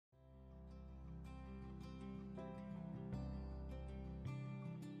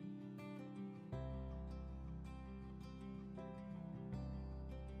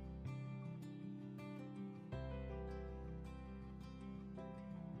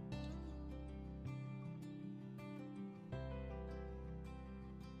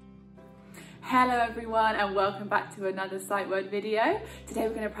Hello everyone and welcome back to another sight word video. Today we're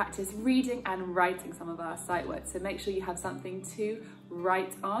going to practice reading and writing some of our sight words, so make sure you have something to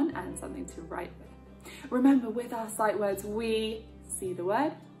write on and something to write with. Remember, with our sight words we see the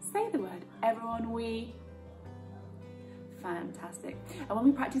word, say the word. Everyone, we. Fantastic. And when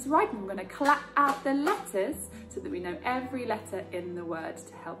we practice writing, we're going to clap out the letters so that we know every letter in the word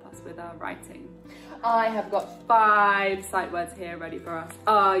to help us with our writing. I have got 5 sight words here ready for us.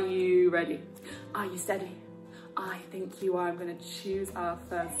 Are you ready? Are you steady? I think you are. I'm going to choose our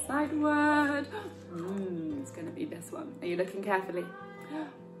first sight word. It's going to be this one. Are you looking carefully?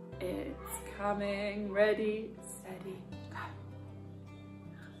 It's coming. Ready, steady, go.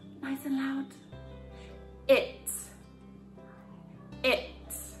 Nice and loud. It.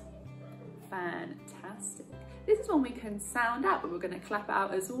 Fantastic. This is one we can sound out, but we're going to clap it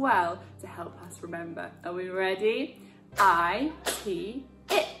out as well to help us remember. Are we ready? I-T,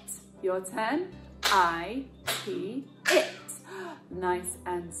 it. Your turn. I-T, it. Nice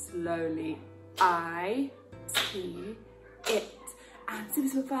and slowly. I-T, it. And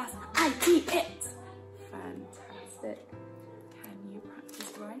super fast. I-T, it. Fantastic. Can you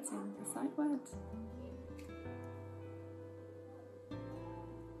practice writing the sight words?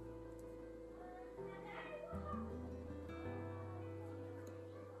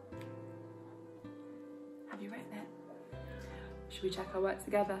 Have you written it? Should we check our work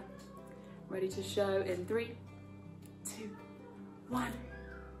together? Ready to show in 3, 2, 1.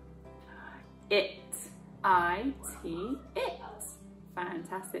 It. I-T, it.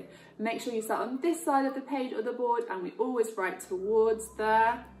 Fantastic. Make sure you start on this side of the page or the board, and we always write towards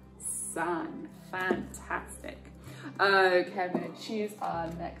the sun. Fantastic. Okay, I'm going to choose our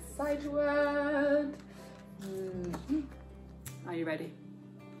next sight word. Are you ready?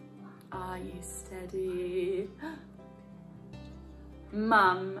 Are you steady?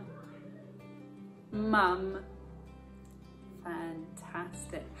 Mum. Mum.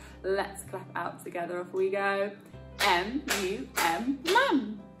 Fantastic. Let's clap out together. Off we go. M-U-M,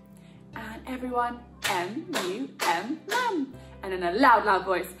 mum. And everyone, M-U-M, mum. And in a loud, loud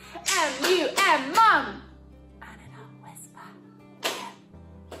voice, M-U-M, mum. And in a whisper,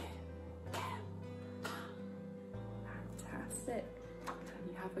 M-U-M, mum. Fantastic. Can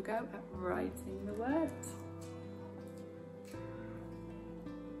you have a go at writing the words?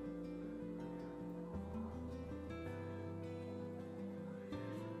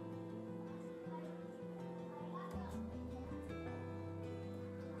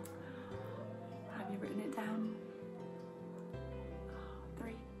 Have you written it down?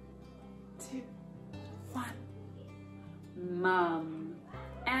 3, 2, 1. Mum.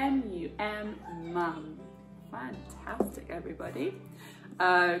 M-U-M, mum. Fantastic, everybody.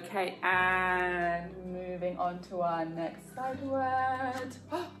 Okay, and moving on to our next sight word.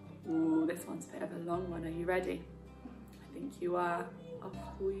 Ooh, this one's a bit of a long one. Are you ready? I think you are. Off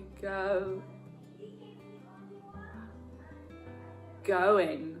we go.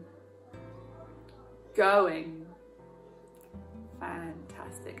 Going. Going.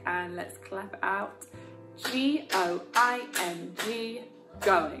 Fantastic. And let's clap out. G-O-I-N-G,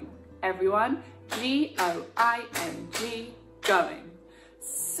 going. Everyone, G-O-I-N-G, going.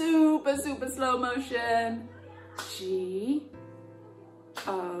 Super, super slow motion. G-O-I-N-G,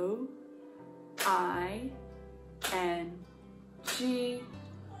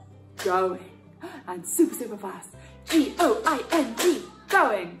 going. And super, super fast. G-O-I-N-G,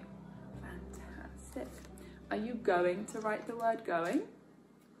 going. Fantastic. Are you going to write the word going?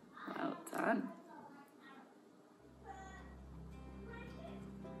 Well done.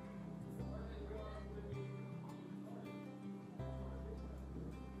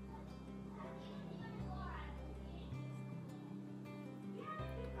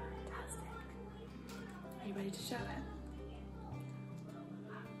 Are you ready to show it?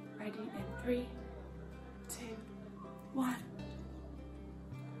 Ready in 3, 2, 1.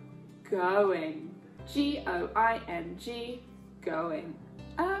 Going. G-O-I-N-G, going.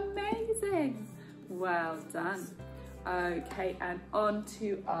 Amazing. Well done. Okay, and on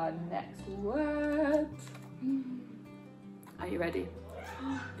to our next word. Are you ready?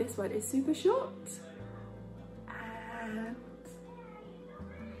 This word is super short. And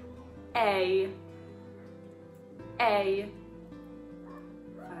A.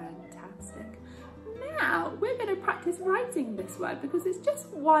 Fantastic. Now we're going to practice writing this word because it's just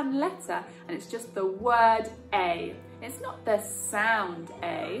one letter and it's just the word A. It's not the sound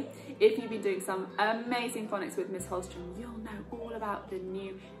A. If you've been doing some amazing phonics with Miss Holstrom, you'll know all about the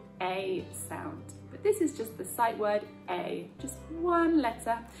new A sound. But this is just the sight word A, just one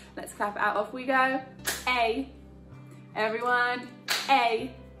letter. Let's clap it out. Off we go. A. Everyone,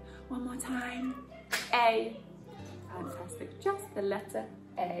 A. One more time. A. Fantastic. Just the letter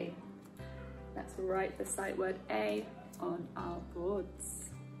A. Let's write the sight word A on our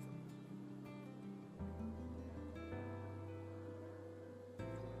boards.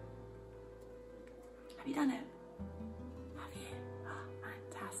 Have you done it? Have you? Oh,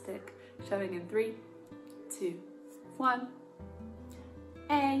 fantastic. Showing in 3, 2, 1.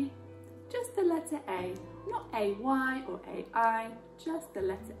 A. Just the letter A. Not A-Y or A-I. Just the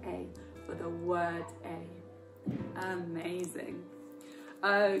letter A for the word A. Amazing.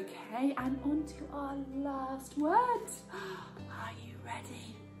 Okay, and on to our last word. Are you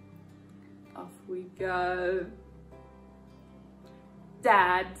ready? Off we go.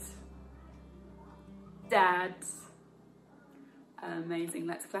 Dad. Dad. Amazing,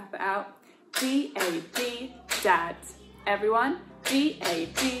 let's clap it out. D-A-D, dad. Everyone,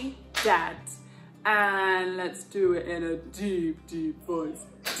 D-A-D, dad. And let's do it in a deep, deep voice.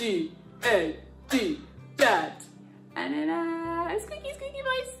 D-A-D, dad. And in a squeaky, squeaky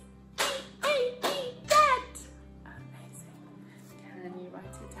voice. D-A-D, dad. Amazing. Can you write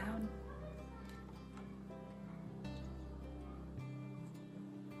it down?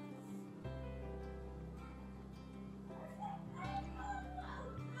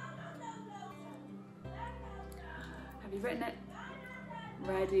 Have you written it?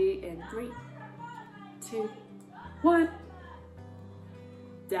 Ready in 3, 2, 1.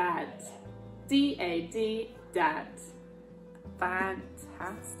 Dad. D-A-D, dad.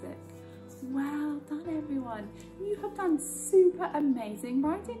 Fantastic. Well done, everyone. You have done super amazing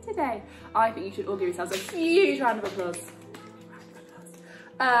writing today. I think you should all give yourselves a huge round of applause.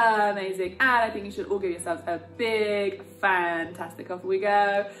 Amazing. And I think you should all give yourselves a big, fantastic. Off we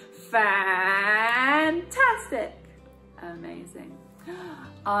go. Fantastic. Amazing.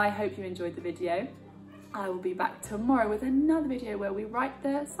 I hope you enjoyed the video. I will be back tomorrow with another video where we write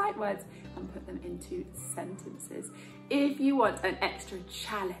the sight words and put them into sentences. If you want an extra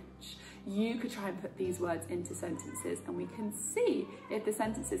challenge, you could try and put these words into sentences and we can see if the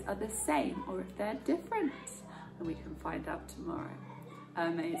sentences are the same or if they're different. And we can find out tomorrow.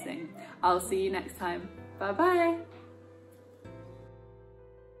 Amazing. I'll see you next time. Bye-bye.